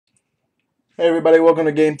Hey everybody, welcome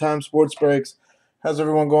to Game Time Sports Breaks. How's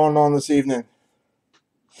everyone going on this evening?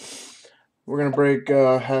 We're gonna break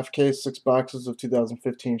half case, 6 boxes of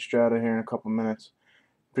 2015 Strata here in a couple minutes.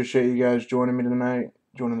 Appreciate you guys joining me tonight,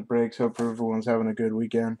 joining the breaks. Hope everyone's having a good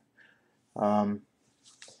weekend. Um,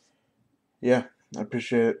 yeah, I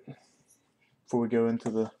appreciate it. Before we go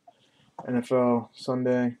into the NFL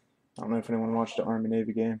Sunday, I don't know if anyone watched the Army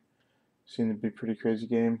Navy game. Seemed to be a pretty crazy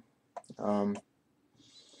game. Um,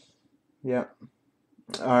 yeah,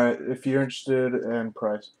 All right, if you're interested in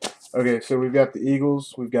price. Okay, so we've got the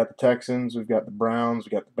Eagles, we've got the Texans, we've got the Browns,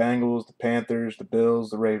 we've got the Bengals, the Panthers, the Bills,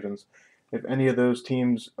 the Ravens. If any of those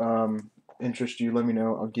teams interest you, let me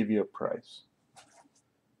know. I'll give you a price.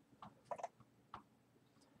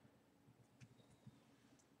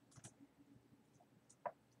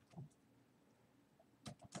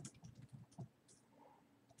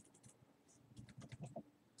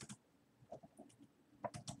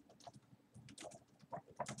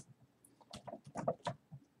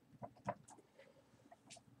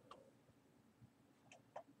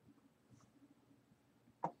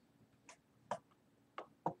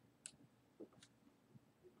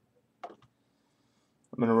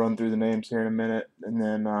 I'm going to run through the names here in a minute, and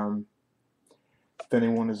then if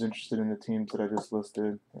anyone is interested in the teams that I just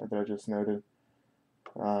listed or that I just noted,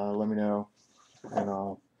 let me know, and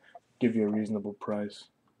I'll give you a reasonable price.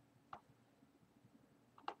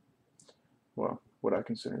 Well, what I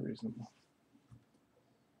consider reasonable.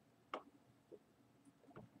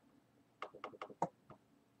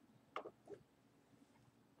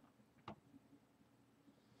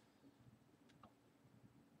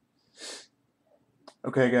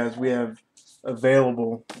 Okay, guys, we have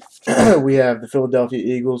available. We have the Philadelphia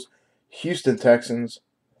Eagles, Houston Texans,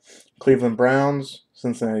 Cleveland Browns,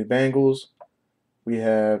 Cincinnati Bengals. We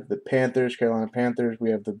have the Panthers, Carolina Panthers. We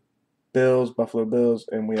have the Bills, Buffalo Bills,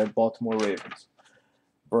 and we have Baltimore Ravens.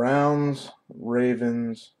 Browns,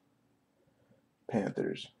 Ravens,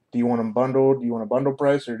 Panthers. Do you want them bundled? Do you want a bundle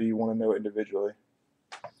price, or do you want to know individually?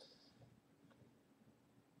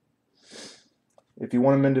 If you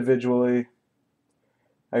want them individually,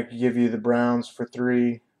 I could give you the Browns for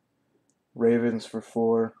 3, Ravens for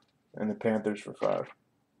 4, and the Panthers for 5.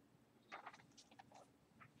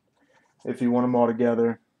 If you want them all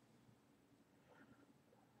together,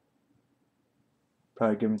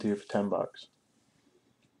 probably give them to you for $10.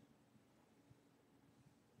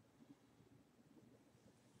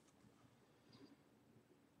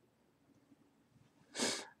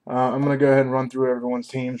 I'm going to go ahead and run through everyone's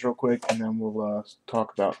teams real quick, and then we'll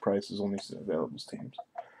talk about prices on these available teams.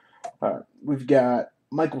 We've got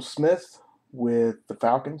Michael Smith with the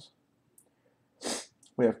Falcons.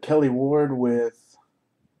 We have Kelly Ward with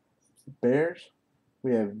Bears.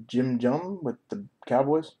 We have Jim Jum with the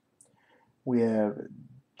Cowboys. We have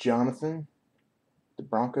Jonathan, the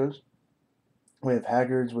Broncos. We have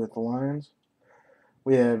Haggards with the Lions.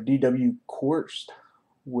 We have D.W. Korst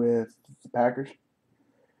with the Packers.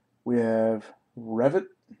 We have Revit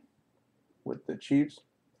with the Chiefs.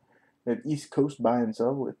 We have East Coast by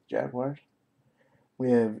himself with Jaguars.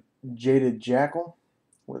 We have Jaded Jackal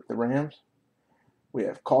with the Rams. We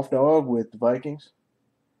have Cough Dog with the Vikings.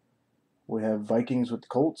 We have Vikings with the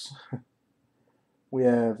Colts. We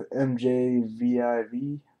have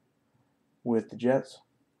MJVIV with the Jets.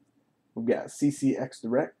 We've got CCX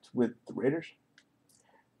Direct with the Raiders.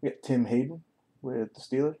 We got Tim Hayden with the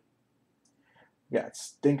Steelers. We got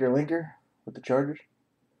Stinker Linker with the Chargers.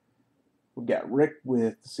 We got Rick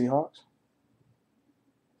with the Seahawks.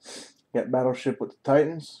 We got Battleship with the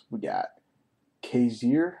Titans. We got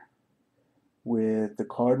Kazir with the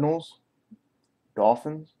Cardinals,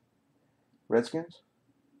 Dolphins, Redskins.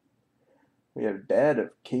 We have Dad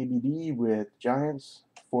of KBD with Giants,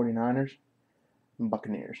 49ers, and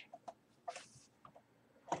Buccaneers.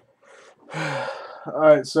 All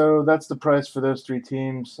right, so that's the price for those 3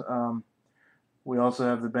 teams. We also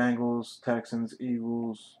have the Bengals, Texans,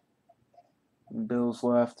 Eagles, and Bills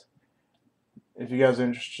left. If you guys are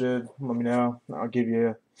interested, let me know. I'll give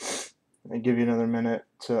you another minute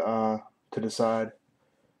to decide,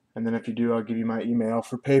 and then if you do, I'll give you my email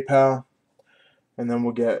for PayPal, and then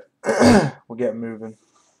we'll get we'll get moving.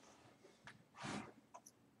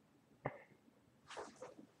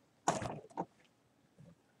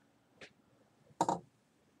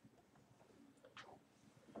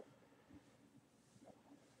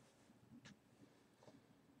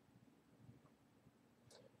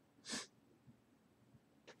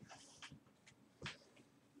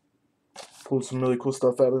 Pulled some really cool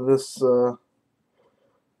stuff out of this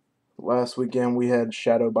last weekend. We had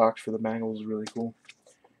Shadow Box for the Bengals, really cool.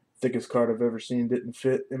 Thickest card I've ever seen. Didn't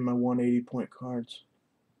fit in my 180 point cards.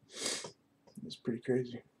 is pretty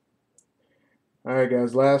crazy. All right,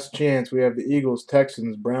 guys. Last chance. We have the Eagles,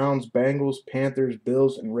 Texans, Browns, Bengals, Panthers,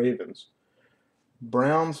 Bills, and Ravens.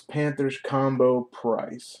 Browns Panthers combo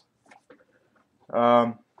price.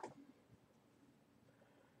 I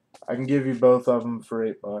can give you both of them for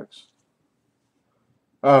 $8.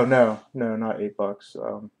 Oh no, not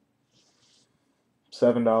 $8.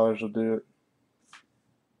 $7 will do it.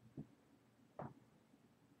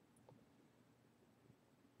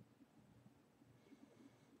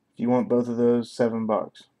 If you want both of those, $7.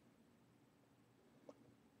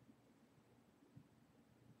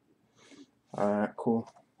 All right,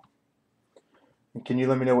 cool. And can you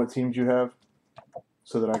let me know what teams you have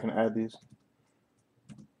so that I can add these?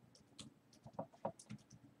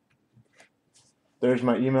 There's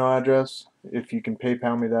my email address. If you can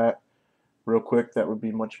PayPal me that real quick, that would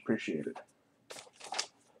be much appreciated.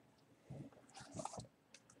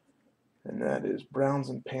 And that is Browns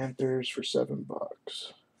and Panthers for $7.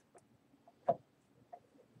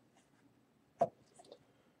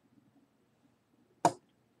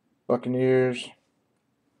 Buccaneers.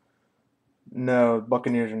 No,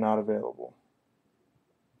 Buccaneers are not available.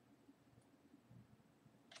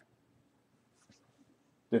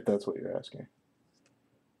 If that's what you're asking.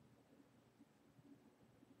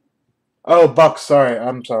 Oh, Bucks. Sorry,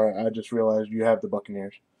 I'm sorry. I just realized you have the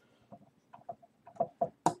Buccaneers.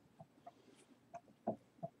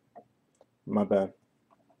 My bad.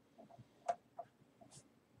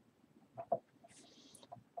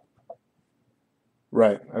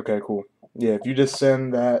 Right. Okay. Cool. Yeah. If you just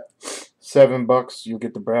send that $7, you'll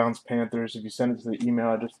get the Browns Panthers. If you send it to the email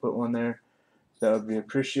I just put one there, that would be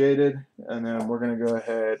appreciated. And then we're gonna go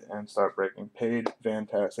ahead and start breaking. Paid.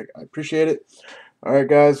 Fantastic. I appreciate it. All right,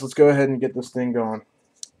 guys. Let's go ahead and get this thing going.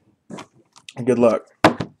 Good luck.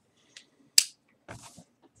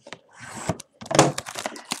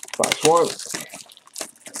 Box one.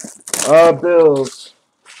 Bills.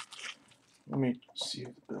 Let me see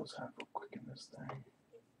what the Bills have real quick in this thing.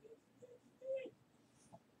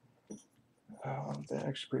 They're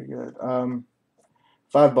actually pretty good. $5.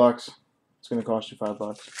 It's gonna cost you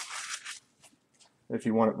 $5 if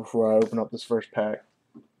you want it before I open up this first pack.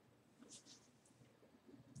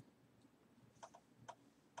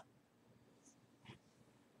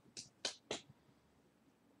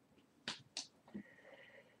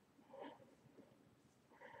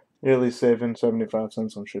 You're at least saving 75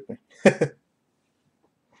 cents on shipping.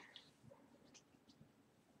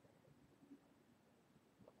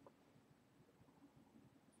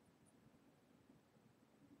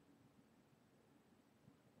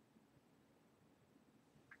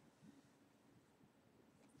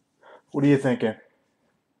 What are you thinking?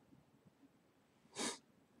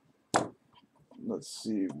 Let's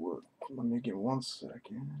see what. Let me get 1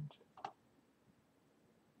 second.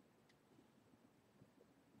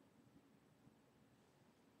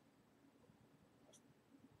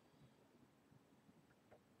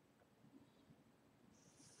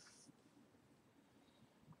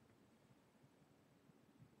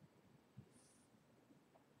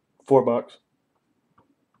 $4.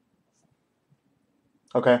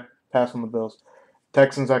 Okay, pass on the Bills.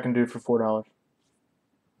 Texans I can do for $4,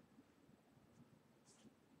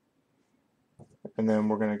 and then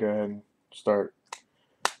we're gonna go ahead and start.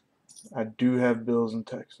 I do have Bills and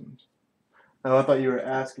Texans. Oh, I thought you were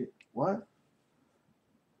asking what?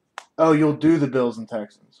 Oh, you'll do the Bills and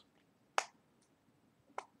Texans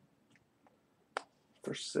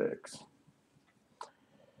for 6.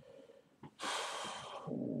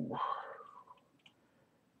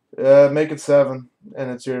 Make it 7,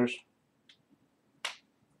 and it's yours.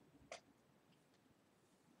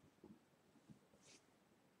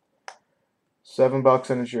 $7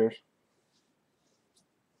 and it's yours.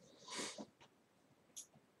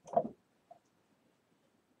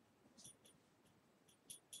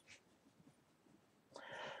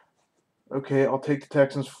 Okay, I'll take the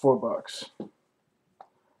Texans for $4.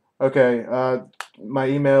 Okay, my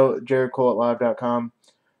email, jaredcole@live.com.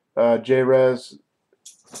 JRez,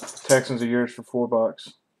 Texans are yours for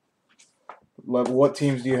 $4. What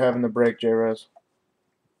teams do you have in the break, JRez?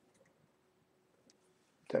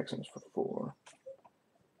 Texans for 4.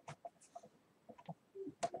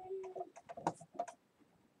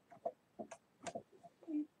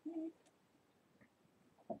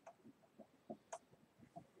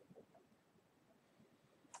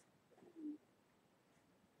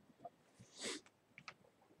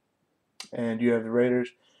 And you have the Raiders.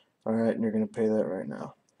 All right, and you're going to pay that right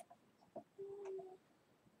now.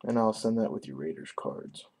 And I'll send that with your Raiders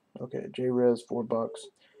cards. Okay, JRez, $4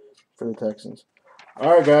 for the Texans.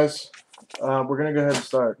 All right, guys. We're going to go ahead and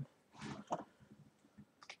start.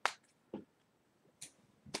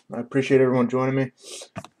 I appreciate everyone joining me.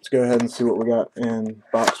 Let's go ahead and see what we got in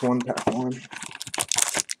box 1, pack 1.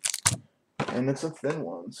 And it's a thin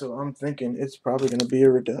one, so I'm thinking it's probably going to be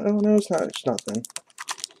a redemption. Oh, no, it's not. It's not thin.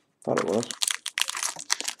 Thought it was.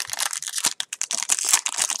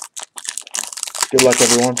 Good luck,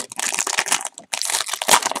 everyone.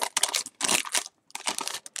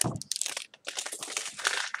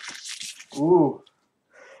 Ooh.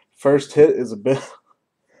 First hit is a bill.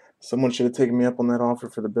 Someone should have taken me up on that offer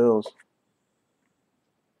for the Bills.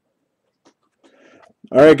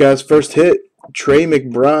 All right, guys. First hit, Trey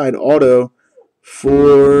McBride auto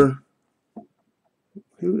for...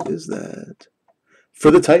 Who is that?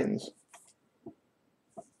 For the Titans.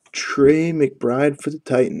 Trey McBride for the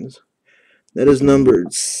Titans. That is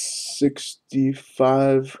numbered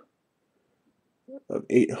 65 of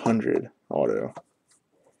 800 auto.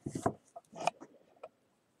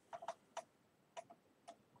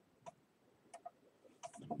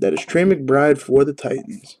 That is Trey McBride for the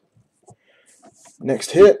Titans.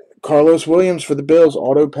 Next hit, Carlos Williams for the Bills,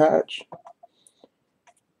 auto patch.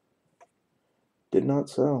 Did not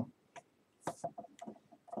sell.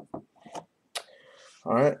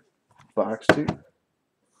 All right, box 2.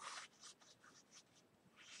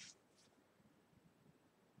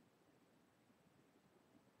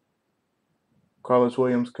 Carlos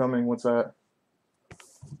Williams coming. What's that?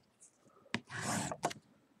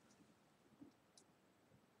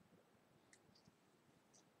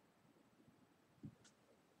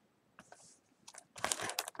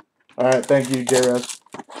 All right, thank you, J-Res.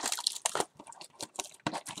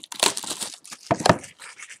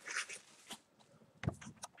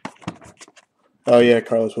 Oh, yeah,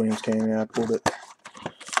 Carlos Williams came. Yeah, I pulled it.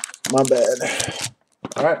 My bad.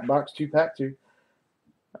 All right, box 2, pack 2.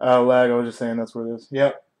 Lag, I was just saying that's what it is.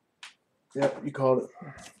 Yep, you called it.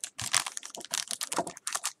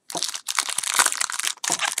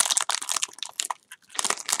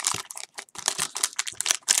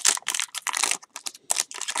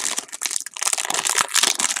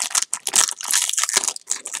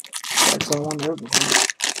 Like someone open.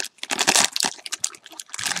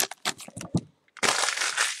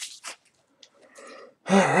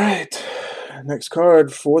 All right, next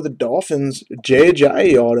card for the Dolphins, Jay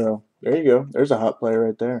Ajayi auto. There you go. There's a hot player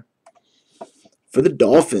right there. For the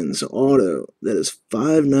Dolphins auto, that is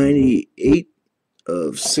 598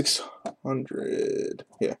 of 600.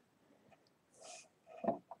 Yeah.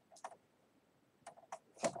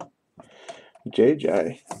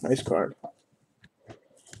 JJ. Nice card.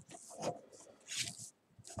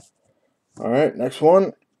 All right, next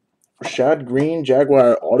one. Rashad Green,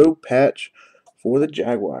 Jaguar auto patch for the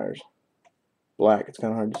Jaguars. Black. It's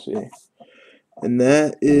kind of hard to see. And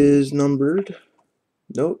that is numbered.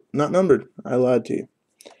 Nope, not numbered. I lied to you.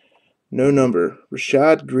 No number.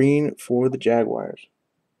 Rashad Green for the Jaguars.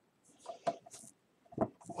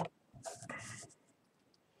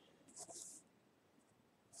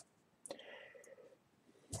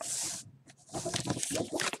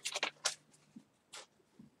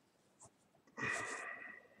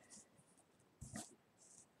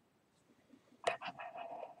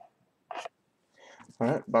 All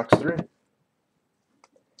right, box 3.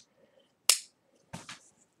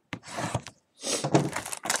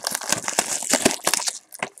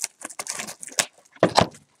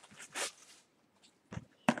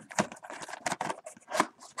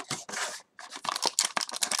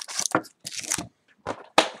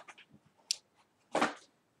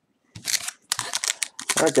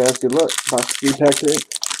 All right, guys, good luck. Box 3, pack 3.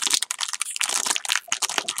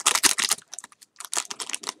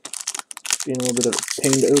 Being a little bit of a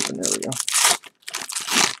pain to open. There we go.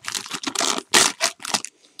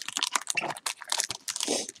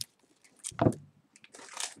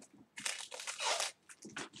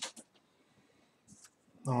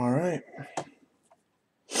 All right.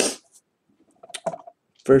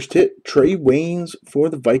 First hit, Trey Waynes for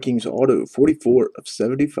the Vikings auto, 44 of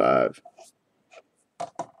 75.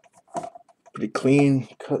 Pretty clean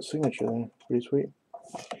cut signature there. Pretty sweet.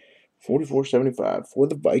 44.75 for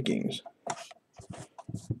the Vikings.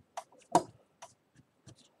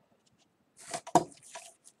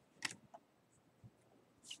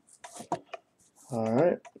 All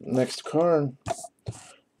right, next card.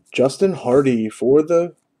 Justin Hardy for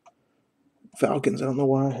the Falcons. I don't know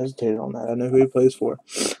why I hesitated on that. I know who he plays for.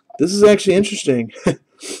 This is actually interesting.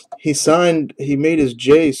 He made his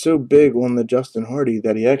J so big on the Justin Hardy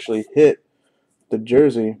that he actually hit the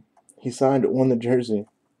jersey. He signed on the jersey.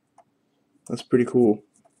 That's pretty cool.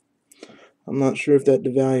 I'm not sure if that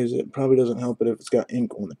devalues it. Probably doesn't help it if it's got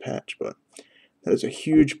ink on the patch, but that is a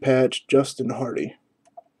huge patch. Justin Hardy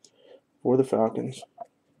for the Falcons.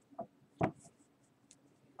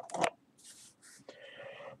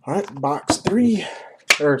 All right, box 3.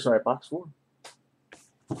 Or, sorry, box 4.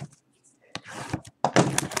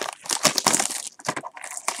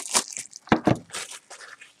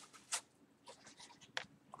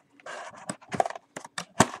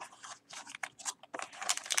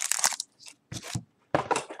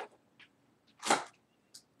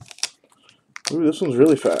 Ooh, this one's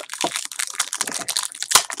really fat.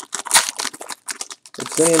 If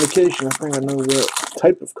it's any indication, I think I know what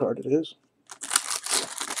type of card it is.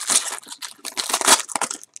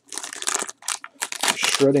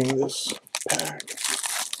 Shredding this pack.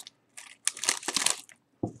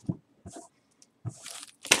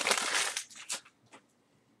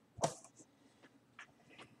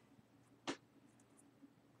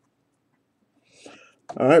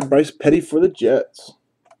 All right, Bryce Petty for the Jets.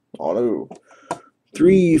 Auto.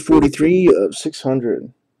 343 of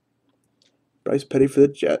 600. Bryce Petty for the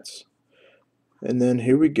Jets. And then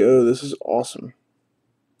here we go. This is awesome.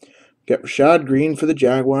 Got Rashad Green for the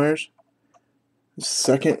Jaguars.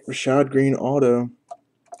 Second Rashad Green auto.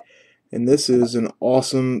 And this is an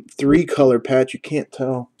awesome 3-color patch. You can't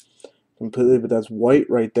tell completely, but that's white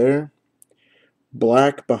right there,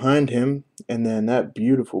 black behind him, and then that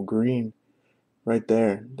beautiful green right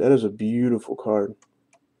there. That is a beautiful card.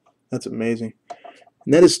 That's amazing.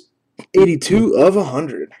 And that is 82 of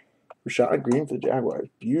 100. Rashad Green for the Jaguars.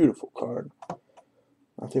 Beautiful card.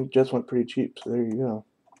 I think Jets went pretty cheap, so there you go.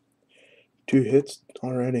 2 hits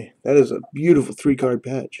already. That is a beautiful 3-card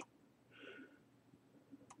patch.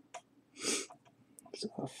 It's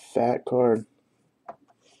a fat card.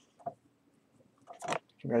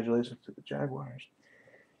 Congratulations to the Jaguars.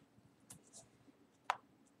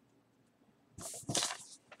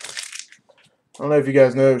 I don't know if you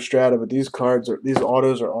guys know Strata, but these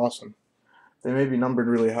autos are awesome. They may be numbered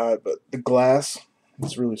really high, but the glass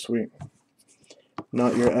is really sweet.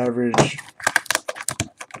 Not your average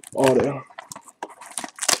auto.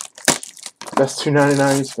 That's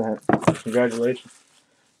 $2.99 you spent. Congratulations.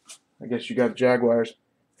 I guess you got Jaguars.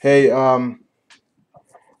 Hey,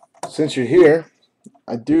 since you're here,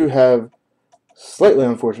 I do have slightly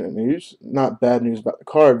unfortunate news. Not bad news about the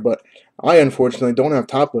card, but I unfortunately don't have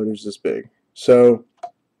top loaders this big. So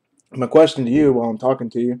my question to you while I'm talking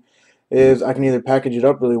to you is I can either package it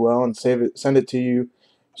up really well and send it to you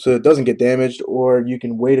so it doesn't get damaged, or you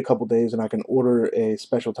can wait a couple days and I can order a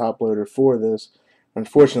special top loader for this.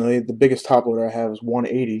 Unfortunately, the biggest top loader I have is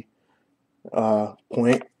 180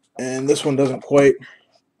 point, and this one doesn't quite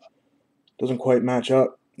match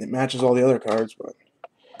up. It matches all the other cards, but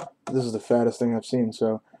this is the fattest thing I've seen.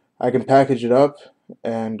 So I can package it up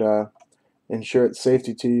and ensure its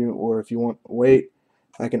safety to you, or if you want to wait,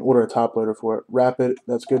 I can order a top loader for it. Wrap it,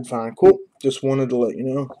 that's good, fine, cool. Just wanted to let you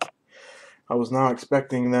know. I was not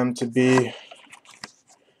expecting them to be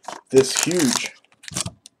this huge.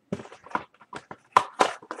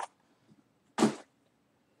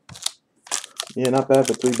 Yeah, not bad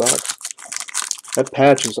for $3. That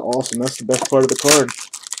patch is awesome. That's the best part of the card.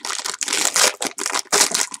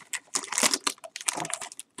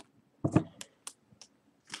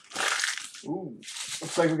 Ooh,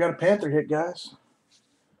 looks like we got a Panther hit, guys.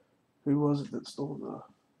 Who was it that stole the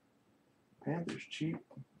Panthers cheap?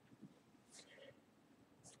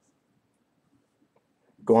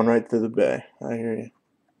 Going right through the bay. I hear you.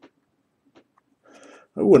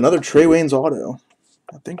 Oh, another Trey Waynes auto.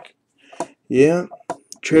 I think. Yeah.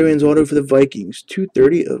 Trey Waynes auto for the Vikings.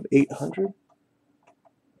 230 of 800.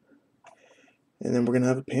 And then we're going to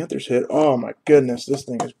have a Panthers hit. Oh, my goodness. This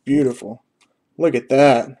thing is beautiful. Look at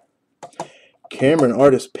that. Cameron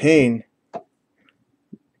Artis-Payne.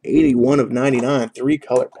 81 of 99.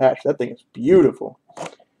 3-color patch. That thing is beautiful.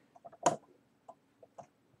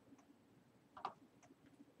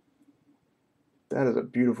 That is a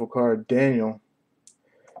beautiful card. Daniel.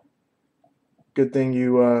 Good thing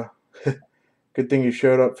you good thing you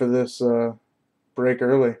showed up for this break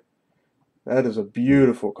early. That is a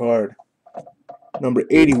beautiful card. Number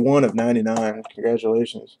 81 of 99.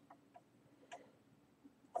 Congratulations.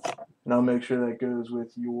 And I'll make sure that goes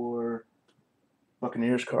with your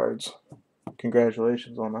Buccaneers cards.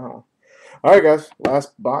 Congratulations on that one. All right, guys.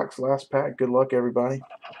 Last box, last pack. Good luck, everybody.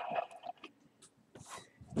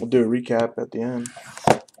 We'll do a recap at the end.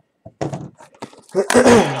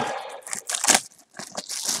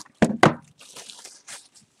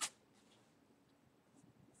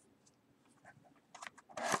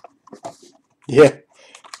 Yeah,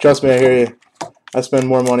 trust me, I hear you. I spend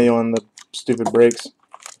more money on the stupid breaks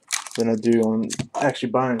than I do on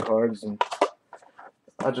actually buying cards, and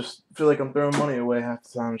I just feel like I'm throwing money away half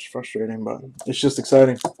the time. It's frustrating, but it's just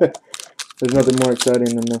exciting. There's nothing more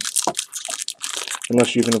exciting than this,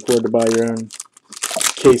 unless you can afford to buy your own.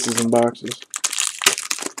 cases and boxes.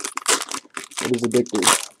 It is addictive.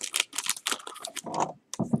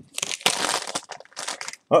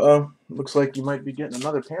 Uh-oh. Looks like you might be getting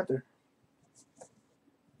another Panther.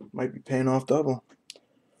 Might be paying off double.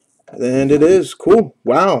 And it is. Cool.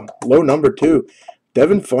 Wow. Low number, too.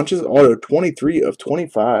 Devin Funchess auto, 23 of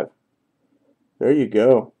 25. There you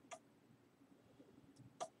go.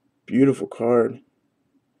 Beautiful card.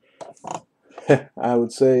 I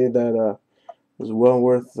would say that was well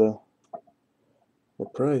worth the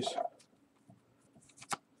price.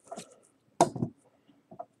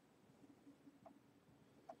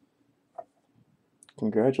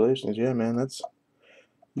 Congratulations. Yeah, man.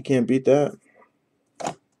 You can't beat that.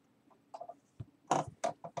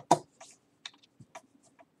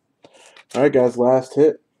 All right, guys. Last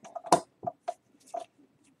hit.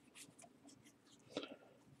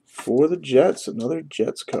 For the Jets, another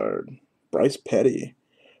Jets card. Bryce Petty.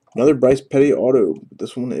 Another Bryce Petty auto.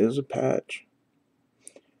 This one is a patch.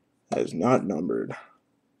 That is not numbered.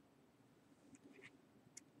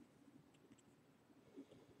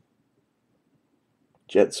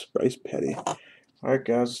 Jets, Bryce Petty. All right,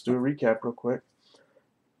 guys. Let's do a recap real quick.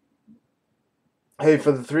 Hey,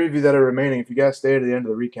 for the 3 of you that are remaining, if you guys stay to the end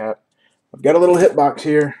of the recap, I've got a little hit box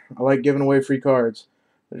here. I like giving away free cards.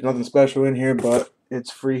 There's nothing special in here, but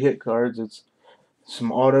it's free hit cards. It's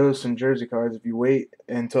some autos, some jersey cards. If you wait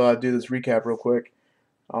until I do this recap real quick,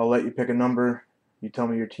 I'll let you pick a number. You tell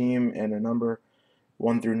me your team and a number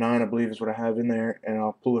 1 through 9, I believe, is what I have in there, and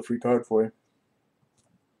I'll pull a free card for you.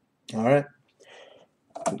 All right.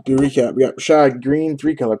 Do a recap. We got Rashad Green,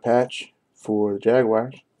 3-color patch for the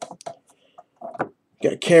Jaguars.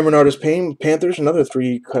 Got Cameron Artis-Payne, Panthers, another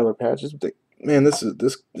 3-color patch. Man, this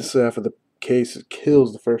half of the case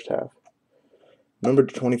kills the first half. Number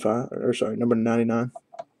 25, or sorry, number 99,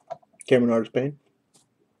 Cameron Artis-Payne.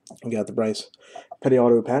 We got the Bryce Petty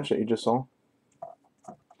auto patch that you just saw.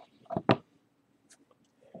 We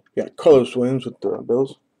got Carlos Williams with the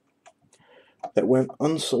Bills that went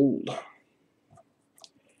unsold.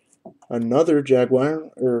 Another Jaguar,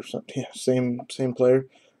 or yeah, same player,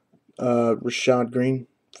 Rashad Green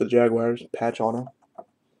for the Jaguars, patch auto,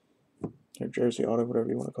 or jersey auto, whatever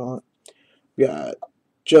you want to call it. We got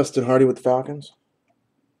Justin Hardy with the Falcons,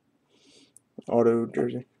 auto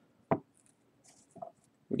jersey.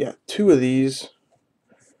 We got 2 of these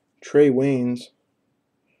Trey Waynes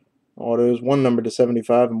autos, one numbered to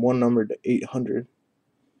 75 and one numbered to 800.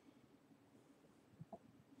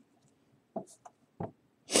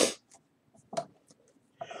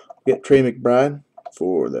 We got Trey McBride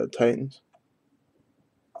for the Titans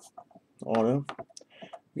auto.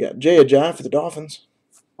 We got Jay Ajayi for the Dolphins,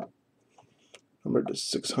 numbered to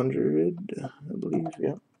 600, I believe.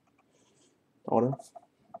 Yeah, auto.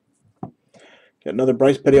 Got another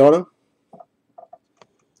Bryce Petty auto.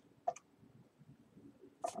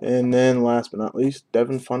 And then last but not least,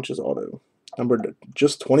 Devin Funchess auto, numbered to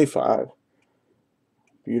just 25.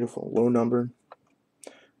 Beautiful, low number.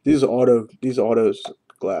 These autos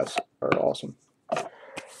glass are awesome.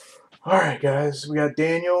 All right, guys, we got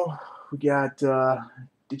Daniel, we got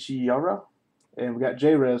Dichiara, and we got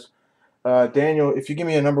J-Rez. Daniel, if you give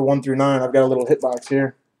me a number 1 through 9, I've got a little hitbox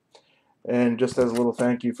here. And just as a little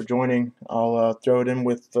thank you for joining, I'll throw it in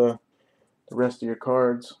with the rest of your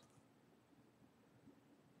cards.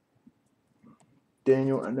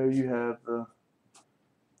 Daniel, I know you have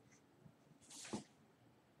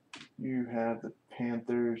the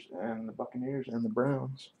Panthers and the Buccaneers and the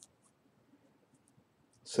Browns.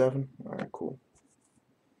 7? All right, cool.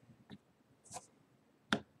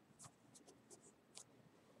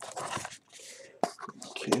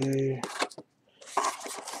 Okay.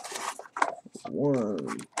 1,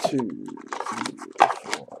 2, 3,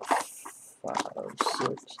 4, 5,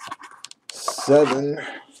 6, 7.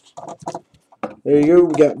 There you go.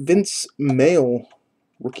 We got Vince Mail,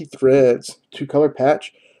 rookie threads, 2-color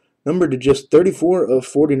patch, numbered to just 34 of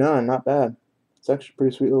 49. Not bad. It's actually a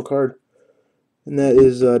pretty sweet little card. And that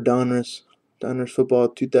is Donruss Football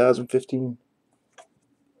 2015.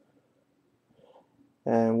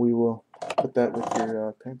 And we will put that with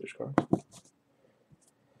your Panthers card.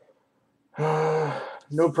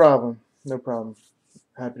 No problem. No problem.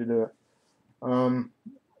 Happy to do it.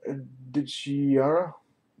 Dichiara,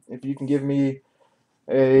 if you can give me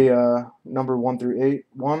a number 1 through 8.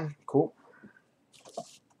 1, cool.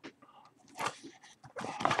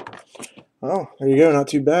 Oh, there you go. Not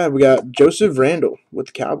too bad. We got Joseph Randall with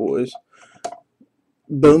the Cowboys.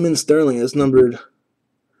 Bowman Sterling is numbered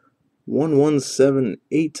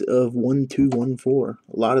 1178 of 1214.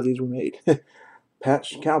 A lot of these were made.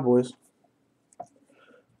 Patch Cowboys.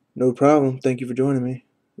 No problem. Thank you for joining me.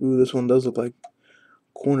 Ooh, this one does look like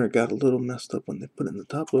corner got a little messed up when they put it in the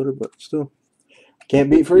top loader, but still. Can't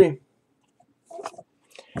beat free.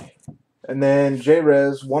 And then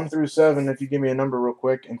J-Res, 1 through 7, if you give me a number real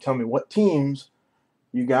quick and tell me what teams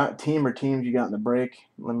you got, team or teams you got in the break,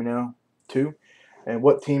 let me know. 2. And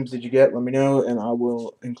what teams did you get, let me know, and I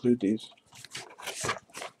will include these.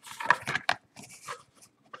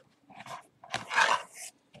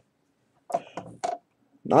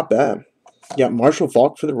 Not bad. You got Marshall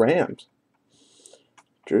Faulk for the Rams.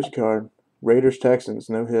 Jersey card. Raiders, Texans,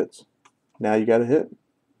 no hits. Now you got a hit.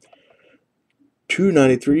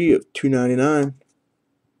 293 of 299.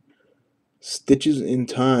 Stitches in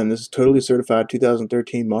Time. This is totally certified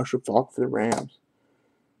 2013 Marshall Faulk for the Rams.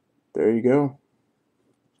 There you go.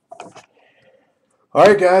 All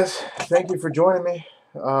right, guys. Thank you for joining me.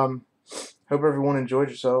 Hope everyone enjoyed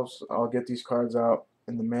yourselves. I'll get these cards out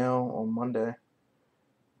in the mail on Monday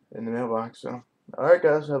in the mailbox. So, all right,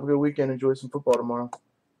 guys. Have a good weekend. Enjoy some football tomorrow.